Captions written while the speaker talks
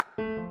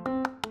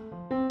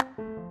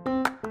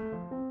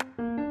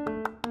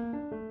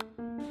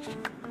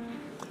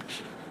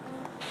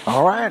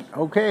All right.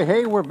 Okay.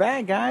 Hey, we're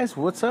back, guys.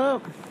 What's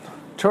up,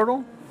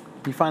 Turtle?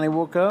 You finally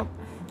woke up.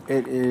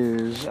 It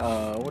is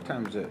what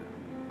time is it?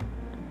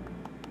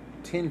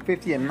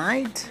 10:50 at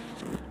night.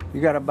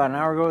 You got up about an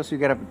hour ago, so you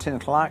got up at 10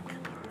 o'clock.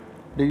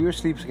 Dude, your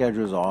sleep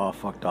schedule is all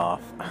fucked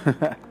off.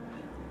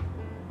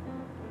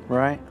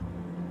 Right?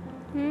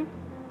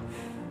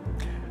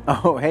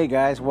 Oh, hey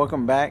guys,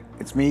 welcome back.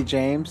 It's me,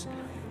 James,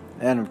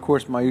 and of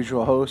course my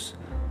usual host,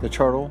 the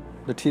Turtle,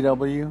 the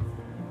TW.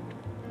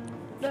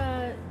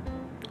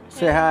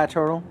 Say hi,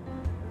 Turtle.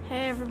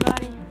 Hey,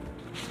 everybody.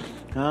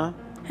 Huh?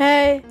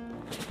 Hey.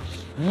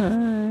 Hi.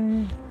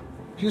 You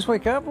just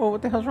wake up? Well,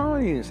 what the hell's wrong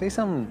with you? Say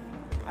something.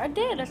 I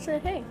did. I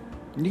said, hey.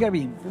 You gotta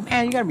be,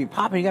 man, you gotta be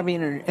popping. You gotta be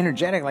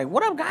energetic. Like,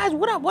 what up, guys?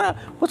 What up? What up?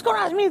 What's going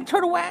on? It's me, the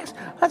Turtle Wax.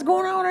 What's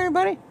going on,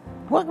 everybody?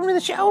 Welcome to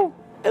the show.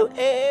 Ooh,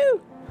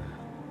 ooh.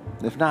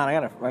 If not, I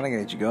gotta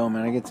let you go,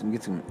 man. I get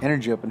some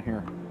energy up in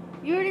here.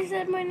 You already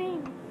said my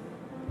name.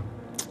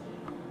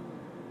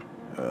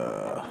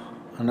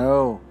 I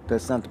know,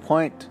 that's not the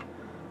point.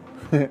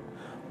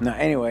 No,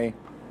 anyway,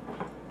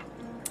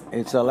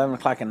 it's 11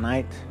 o'clock at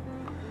night,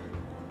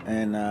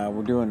 and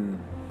we're doing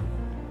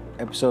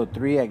episode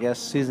 3, I guess,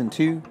 season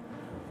 2.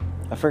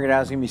 I figured out it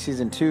was gonna be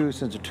season 2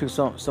 since it took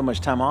so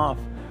much time off.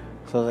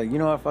 So I was like, you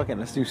know what, fuck it,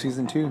 let's do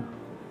season 2.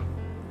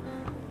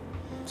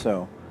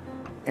 So,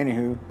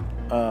 anywho,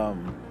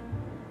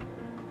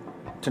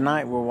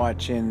 tonight we're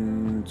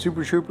watching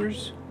Super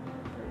Troopers,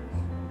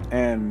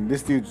 and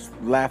this dude's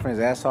laughing his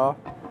ass off.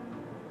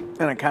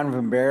 And I'm kind of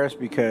embarrassed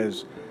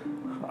because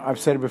I've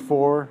said it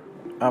before,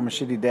 I'm a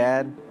shitty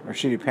dad or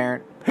shitty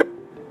parent.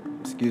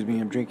 Excuse me,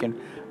 I'm drinking.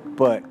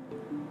 But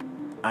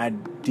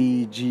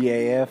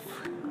IDGAF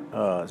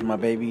is my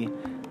baby.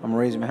 I'm gonna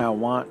raise him how I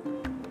want.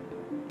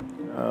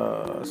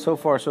 So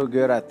far, so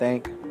good, I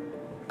think.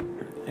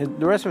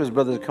 The rest of his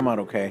brothers come out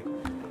okay.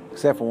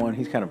 Except for one,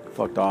 he's kind of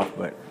fucked off,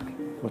 but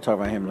we'll talk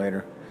about him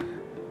later.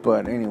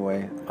 But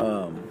anyway,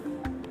 we're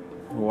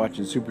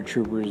watching Super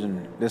Troopers,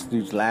 and this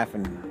dude's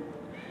laughing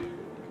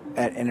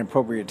at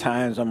inappropriate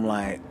times. I'm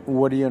like,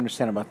 what do you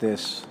understand about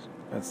this?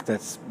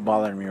 That's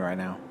bothering me right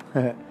now.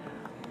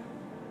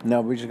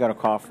 No, we just got a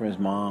call from his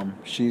mom.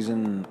 She's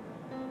in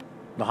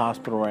the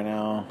hospital right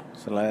now,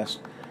 Celeste.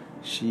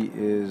 She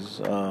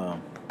is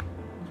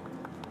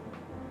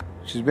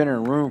she's been in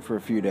a room for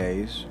a few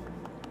days.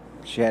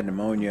 She had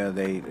pneumonia.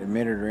 They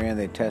admitted her in.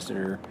 They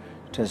tested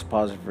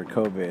positive for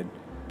COVID.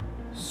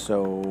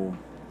 So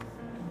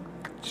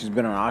she's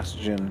been on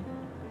oxygen,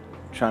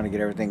 trying to get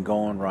everything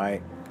going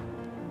right.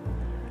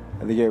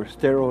 They gave her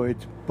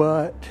steroids,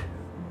 but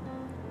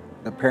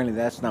apparently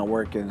that's not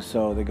working.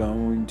 So they're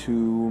going to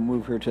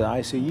move her to the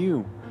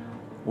ICU,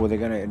 where they're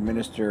going to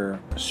administer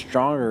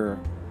stronger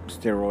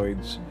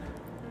steroids,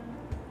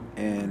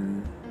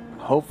 and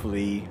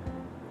hopefully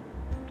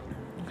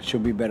she'll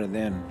be better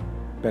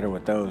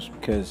with those,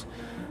 because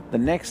the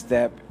next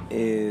step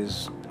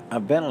is a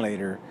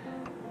ventilator.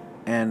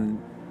 And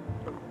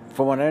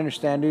from what I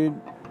understand, dude,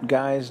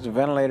 guys, the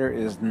ventilator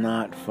is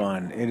not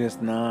fun. It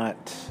is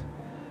not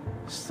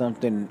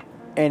something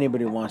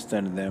anybody wants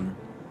done to them,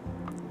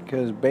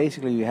 because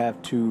basically you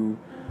have to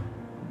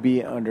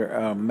be under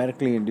a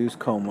medically induced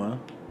coma,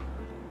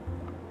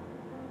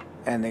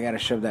 and they gotta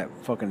shove that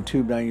fucking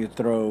tube down your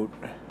throat,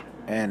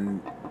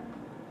 and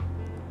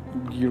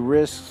you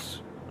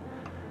risk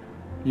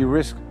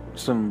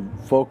some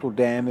vocal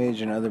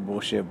damage and other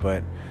bullshit.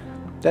 But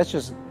that's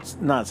just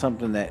not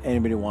something that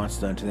anybody wants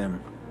done to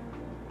them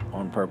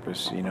on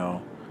purpose, you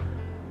know.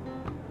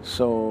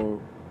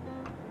 So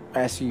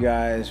I ask you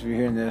guys, if you're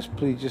hearing this,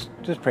 please just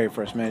pray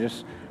for us, man.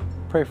 Just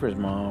pray for his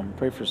mom,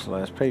 pray for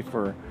Celeste, pray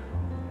for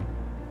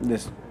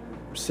this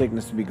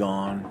sickness to be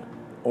gone.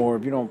 Or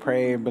if you don't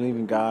pray, believe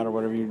in God or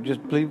whatever, you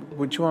just believe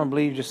what you want to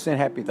believe. Just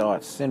send happy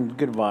thoughts, send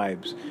good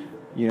vibes,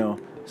 you know,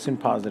 send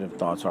positive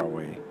thoughts our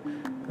way,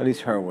 at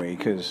least her way,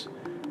 because,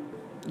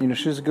 you know,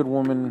 she's a good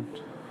woman.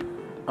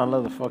 I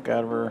love the fuck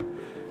out of her.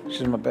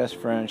 She's my best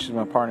friend. She's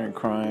my partner in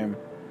crime.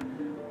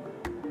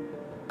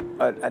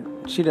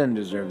 She doesn't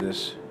deserve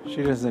this.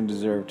 She doesn't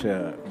deserve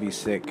to be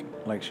sick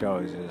like she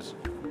always is.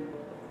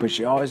 But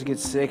she always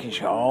gets sick, and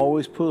she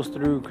always pulls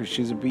through because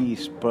she's a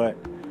beast. But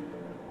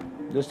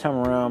this time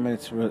around, man,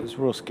 it's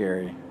real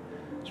scary.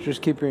 So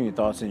just keep hearing your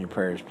thoughts and your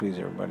prayers, please,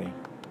 everybody.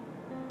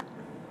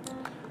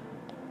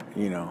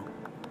 You know.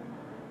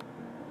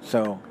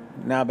 So,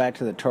 now back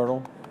to the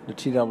Turtle, the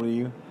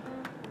TW.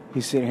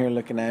 He's sitting here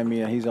looking at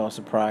me, and he's all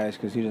surprised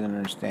because he doesn't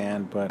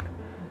understand. But,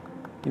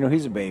 you know,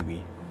 he's a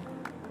baby.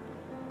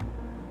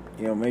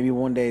 You know, maybe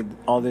one day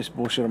all this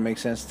bullshit will make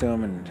sense to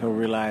him, and he'll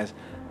realize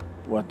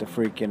what the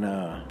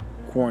freaking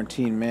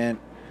quarantine meant,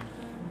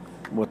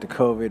 what the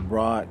COVID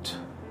brought,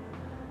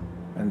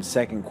 and the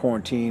second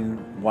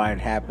quarantine, why it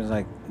happens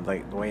like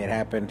the way it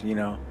happened. You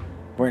know,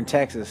 we're in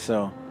Texas,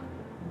 so,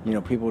 you know,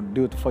 people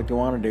do what the fuck they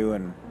want to do,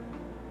 and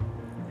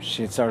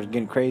shit starts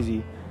getting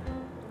crazy.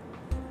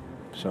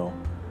 So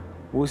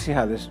we'll see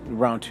how this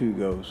round 2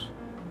 goes.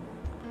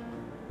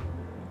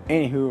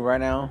 Anywho,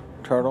 right now,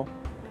 Turtle,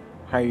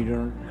 how you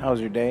doing? How's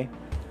your day?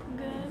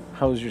 Good.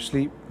 How was your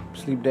sleep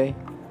day?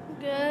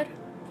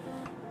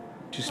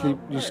 Did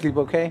you sleep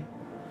okay?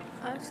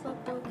 I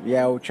slept okay.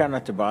 Yeah, we'll try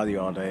not to bother you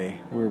all day.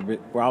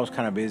 I was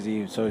kind of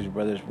busy, so was your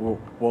brothers.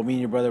 Well, me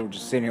and your brother were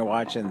just sitting here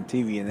watching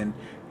TV, and then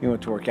he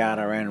went to work out.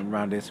 I ran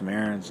around, did some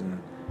errands,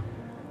 and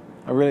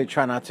I really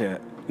try not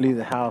to leave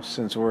the house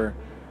since we're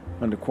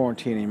under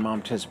quarantine and your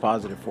mom tested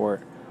positive for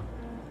it.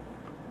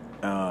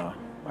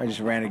 I just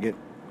ran to get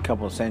a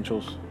couple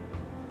essentials.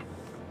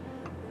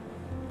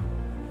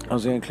 I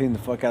was gonna clean the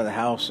fuck out of the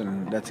house,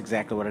 and that's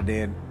exactly what I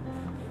did.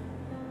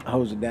 I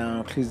hosed it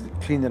down,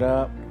 cleaned it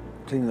up,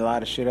 cleaned a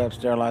lot of shit up,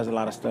 sterilized a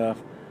lot of stuff,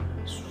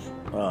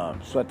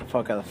 swept the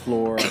fuck out of the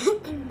floor,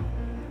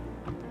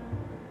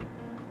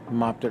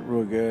 mopped it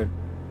real good,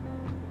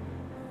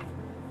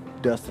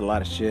 dusted a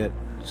lot of shit.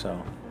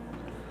 So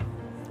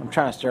I'm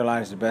trying to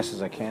sterilize the best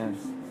as I can.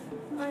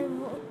 I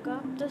woke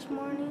up this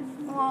morning.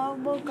 Well, I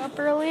woke up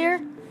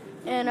earlier,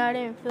 and I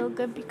didn't feel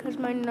good because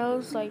my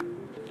nose,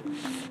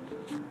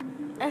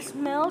 I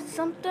smelled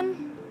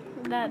something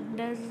that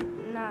does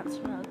not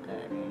smell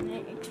good,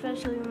 and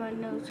especially when my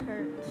nose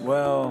hurts.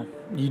 Well,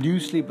 you do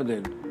sleep with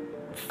a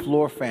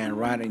floor fan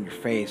right in your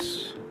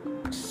face,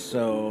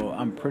 so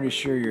I'm pretty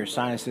sure your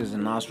sinuses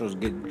and nostrils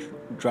get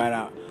dried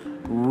out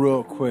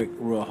real quick,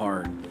 real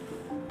hard.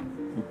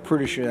 I'm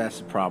pretty sure that's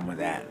the problem with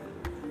that.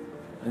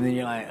 And then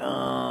you're like,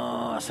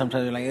 oh,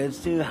 sometimes you're like,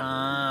 it's too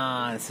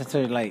hot.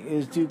 Sometimes you're like,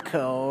 it's too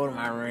cold in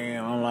my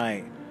room. I'm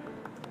like,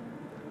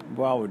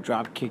 boy, I would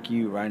drop kick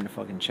you right in the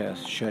fucking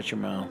chest. Shut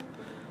your mouth.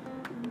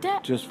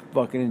 Just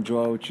fucking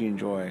enjoy what you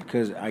enjoy.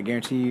 Because I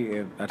guarantee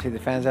you, if I take the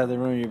fans out of the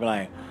room, you'll be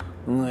like,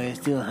 oh, it's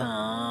too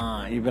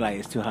hot. You'll be like,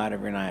 it's too hot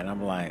every night. And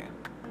I'm like,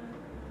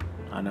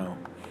 I know.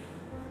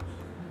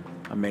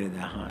 I made it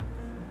that hot.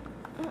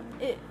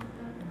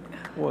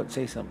 What?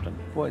 Say something.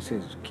 What? Say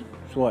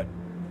what?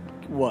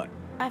 What?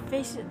 I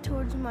face it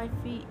towards my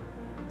feet.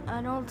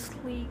 I don't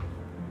sleep.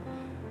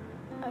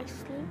 I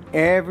sleep.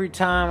 Every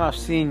time I've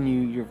seen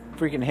you, your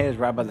freaking head is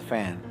right by the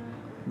fan.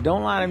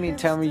 Don't lie to me and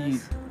tell me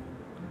you...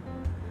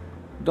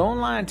 Don't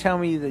lie and tell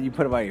me that you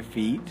put it by your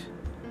feet.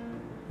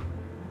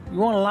 You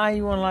want to lie?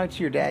 You want to lie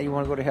to your dad? You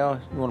want to go to hell?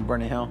 You want to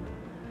burn in hell?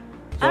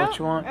 Is that what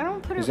you want? I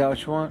don't put it... Is that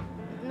what you want?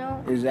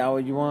 No. Is that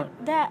what you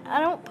want? That I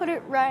don't put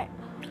it right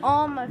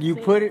on my face. You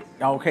put it...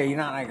 Okay, you're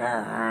not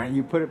like...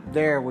 You put it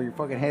there where your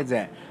fucking head's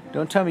at.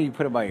 Don't tell me you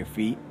put it by your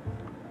feet.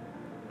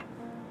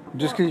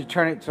 Just because you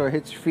turn it so it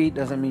hits your feet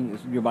doesn't mean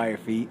you're by your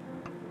feet.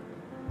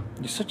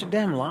 You're such a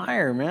damn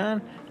liar,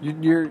 man.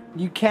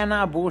 You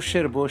cannot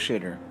bullshit a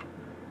bullshitter.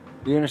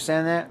 Do you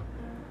understand that?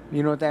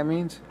 You know what that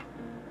means?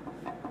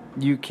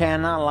 You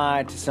cannot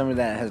lie to somebody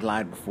that has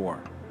lied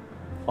before.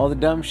 All the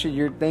dumb shit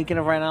you're thinking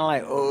of right now,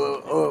 like,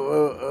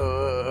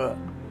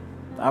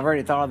 I've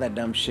already thought of that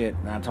dumb shit,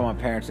 and I told my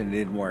parents and it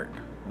didn't work.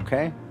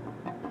 Okay?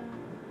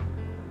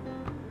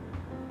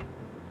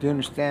 Do you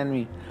understand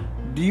me?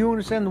 Do you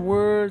understand the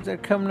words that are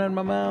coming out of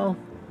my mouth?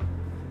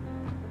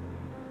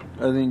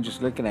 Other than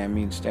just looking at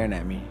me and staring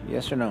at me.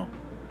 Yes or no?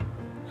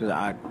 Because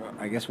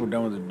I guess we're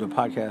done with the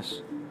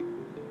podcast.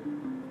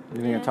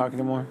 You think I'm talking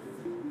anymore?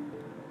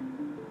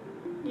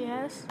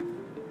 Yes.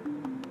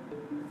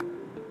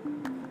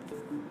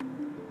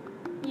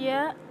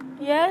 Yeah.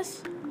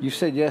 Yes. You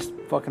said yes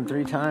fucking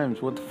 3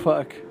 times. What the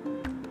fuck?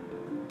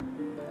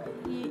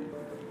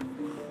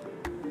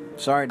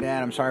 Sorry,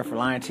 Dad. I'm sorry for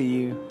lying to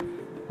you.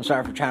 I'm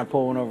sorry for trying to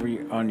pull one over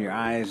on your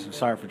eyes. I'm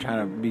sorry for trying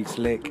to be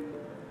slick.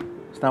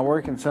 It's not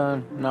working,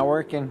 son. Not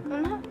working.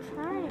 I'm not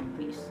trying to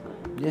be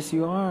slick. Yes,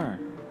 you are.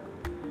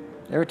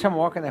 Every time I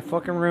walk in that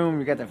fucking room,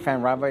 you got that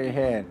fan right by your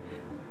head.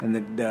 And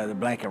the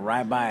blanket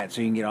right by it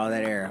so you can get all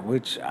that air.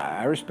 Which,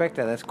 I respect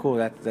that. That's cool.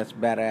 That's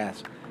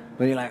badass.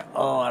 But you're like,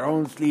 oh, I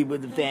don't sleep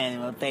with the fan in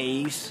my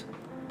face.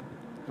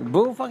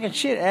 Bull fucking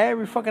shit.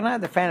 Every fucking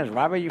night the fan is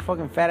right by your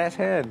fucking fat ass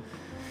head.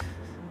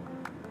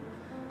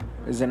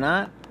 Is it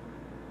not?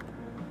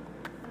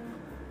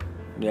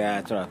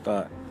 Yeah, that's what I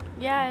thought.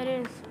 Yeah,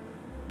 it is.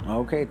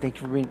 Okay,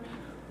 thank you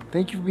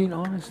for being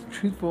honest and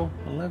truthful.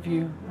 I love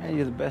you. Man,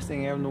 you're the best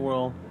thing ever in the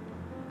world.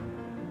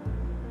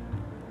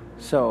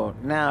 So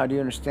now, do you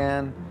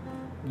understand?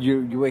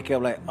 You wake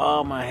up like,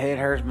 oh, my head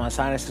hurts, my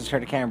sinuses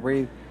hurt, I can't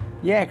breathe.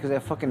 Yeah, because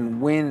that fucking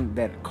wind,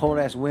 that cold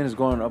ass wind is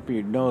going up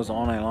your nose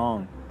all night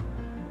long.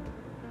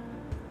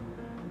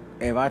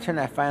 If I turn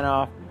that fan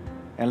off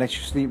and let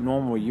you sleep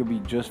normal, you'll be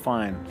just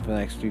fine for the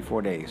next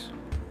 3-4 days.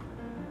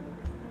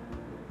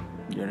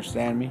 You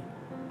understand me?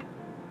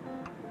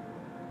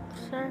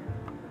 Sir.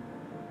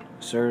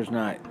 Sir's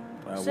not.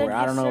 I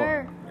don't know.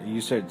 Sir. You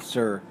said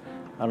sir.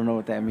 I don't know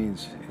what that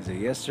means. Is it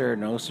yes, sir?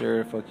 No,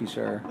 sir? Fuck you,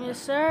 sir. Yes,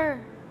 sir.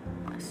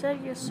 I said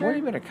yes, sir. Boy,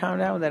 you better calm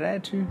down with that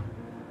attitude.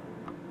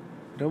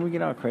 Don't we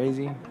get all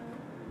crazy?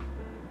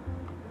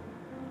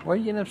 Why are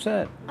you getting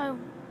upset?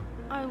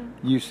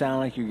 You sound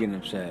like you're getting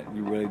upset.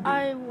 You really do.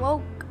 I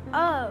woke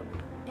up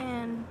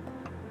and...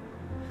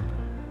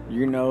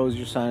 Your nose,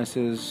 your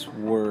sinuses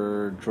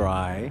were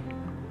dry.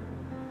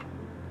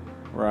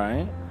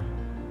 Right?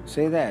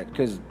 Say that,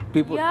 because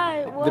people,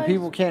 the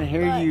people can't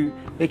hear you.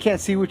 They can't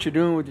see what you're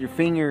doing with your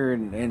finger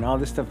and all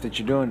this stuff that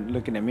you're doing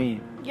looking at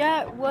me.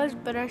 Yeah, it was,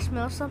 but I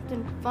smelled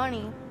something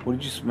funny. What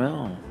did you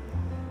smell?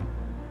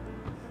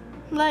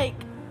 Like,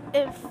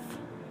 if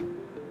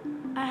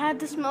I had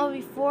the smell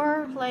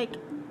before, like,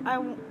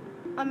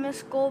 I missed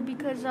school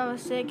because I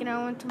was sick and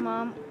I went to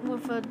mom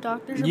with a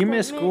doctor's appointment. You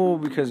missed school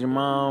because your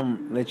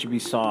mom let you be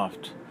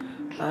soft.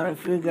 I don't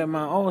feel good,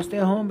 Mom. Oh, stay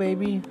home,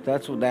 baby.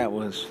 That's what that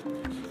was.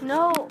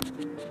 No.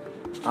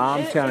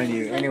 I'm telling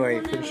you. Like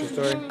Anyway, finish your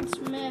story.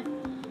 Smith,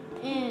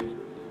 and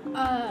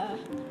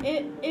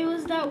it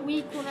was that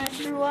week when I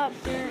threw up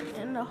there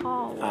in the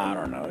hall. I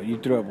don't know. You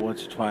threw up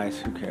once or twice.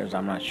 Who cares?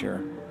 I'm not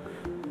sure.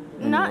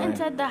 Not Anyway.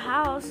 inside the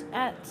house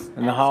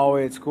In the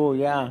hallway at school,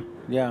 yeah.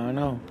 Yeah, I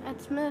know.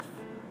 at Smith.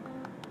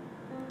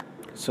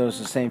 So it's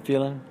the same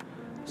feeling?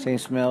 Same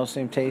smell,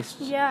 same taste?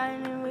 Yeah,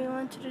 and then we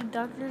went to the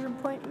doctor's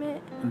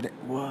appointment,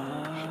 What?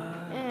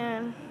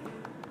 and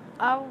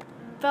I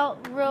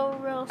felt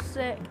real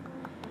sick,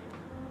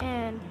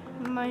 and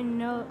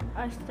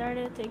I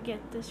started to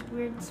get this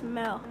weird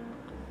smell.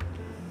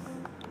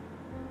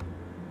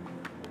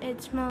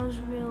 It smells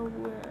real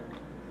weird.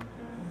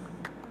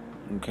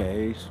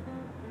 Okay.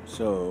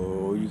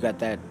 So you got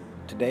that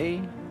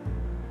today?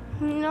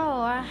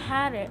 No, I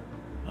had it.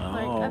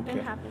 I've been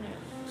okay. having it.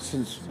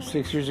 Since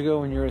 6 years ago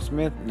when you were at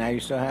Smith, now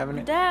you're still having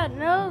it? Dad,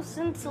 no,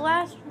 since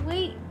last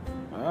week.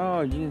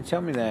 Oh, you didn't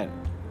tell me that.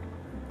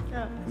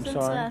 No, I'm since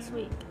sorry. last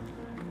week.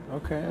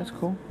 Okay, that's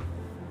cool.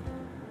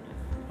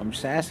 I'm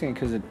just asking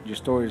because your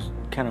story's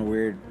kind of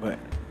weird, but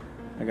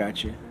I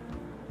got you.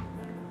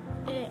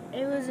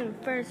 It was in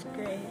first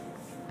grade.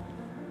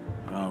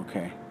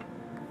 Okay.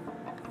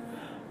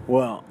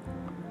 Well,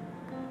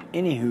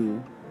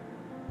 anywho,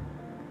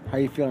 how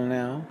you feeling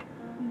now?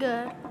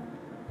 Good.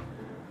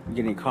 You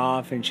get any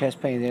cough and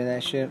chest pain, any of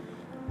that shit?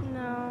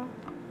 No.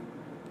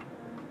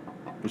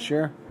 You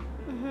sure?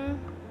 Mhm.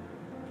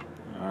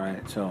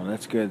 Alright, so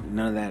that's good.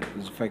 None of that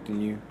is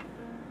affecting you.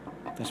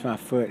 That's my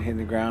foot hitting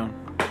the ground.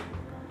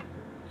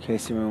 In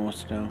case anyone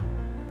wants to know.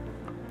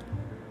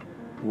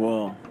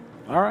 Well,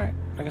 alright.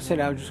 Like I said,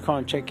 I was just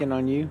calling to check in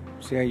on you.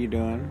 See how you're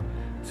doing.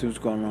 See what's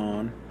going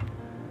on.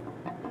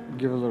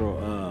 Give a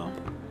little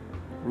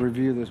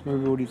review of this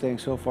movie. What do you think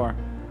so far?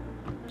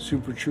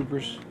 Super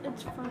Troopers.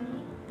 It's funny.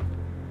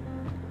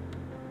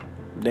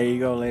 There you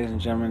go, ladies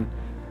and gentlemen.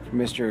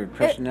 Mr.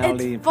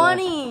 Personality It's Plus.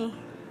 funny.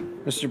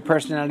 Mr.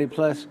 Personality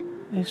Plus.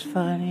 It's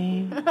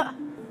funny.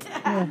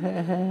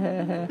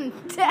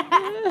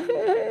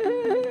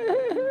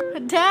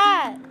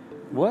 Dad.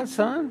 What,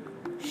 son?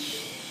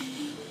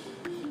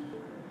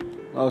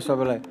 Oh, so I'll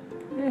be like,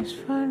 it's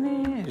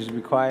funny. Just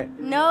be quiet.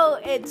 No,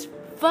 it's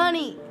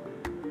funny.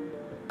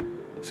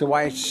 So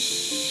why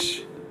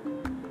shh?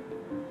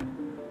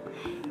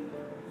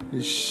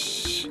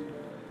 Shh.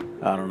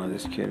 I don't know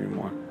this kid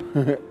anymore.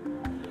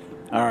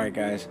 Alright,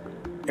 guys.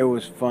 It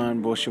was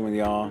fun bullshitting with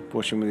y'all,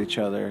 bullshitting with each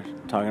other,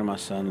 talking to my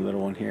son, the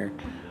little one here.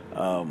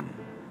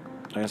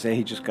 Like I said,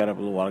 he just got up a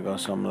little while ago,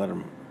 so I'm going to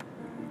let him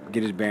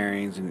get his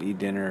bearings and eat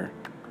dinner,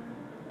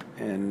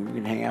 and we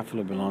can hang out for a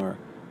little bit longer.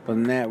 Other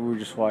than that, we were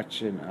just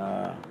watching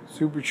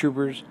Super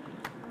Troopers.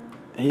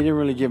 He didn't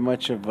really give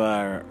much of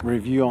a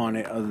review on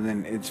it other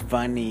than it's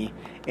funny.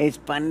 It's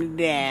funny,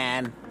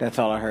 Dad. That's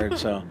all I heard,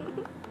 so.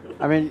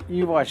 I mean,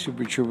 you watch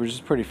Super Troopers.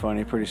 It's pretty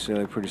funny, pretty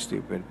silly, pretty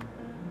stupid.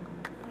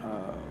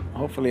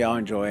 Hopefully, I'll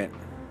enjoy it.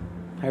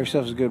 Have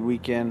yourselves a good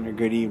weekend or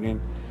good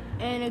evening.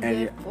 And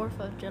a good 4th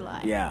of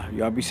July. Yeah,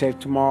 y'all be safe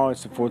tomorrow.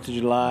 It's the 4th of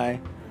July.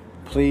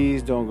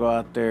 Please don't go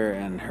out there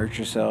and hurt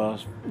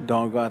yourselves.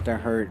 Don't go out there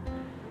and hurt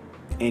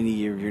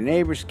any of your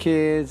neighbors'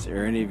 kids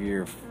or any of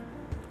your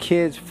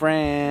kids'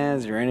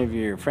 friends or any of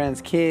your friends'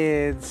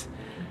 kids.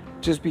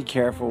 Just be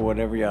careful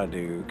whatever y'all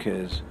do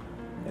because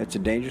it's a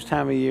dangerous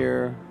time of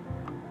year.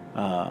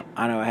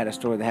 I know I had a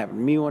story that happened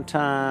to me one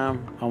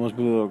time. I almost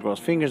blew a little girl's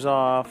fingers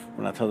off.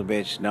 When I told the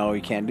bitch, no,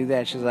 you can't do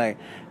that. She's like,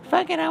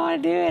 fuck it, I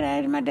want to do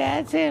it. My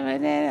dad said, my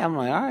dad. I'm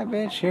like, all right,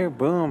 bitch, here,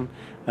 boom.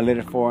 I lit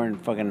it for her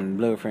and fucking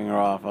blew her finger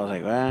off. I was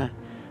like, well,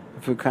 I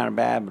feel kind of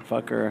bad, but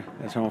fuck her.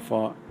 That's her own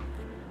fault.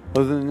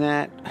 Other than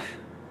that,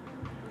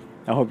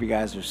 I hope you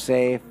guys are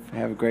safe.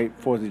 Have a great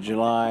 4th of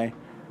July.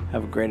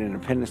 Have a great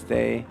Independence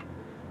Day.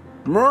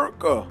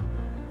 America!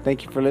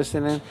 Thank you for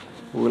listening.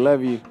 We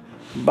love you.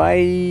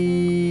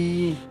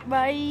 Bye.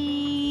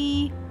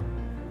 Bye.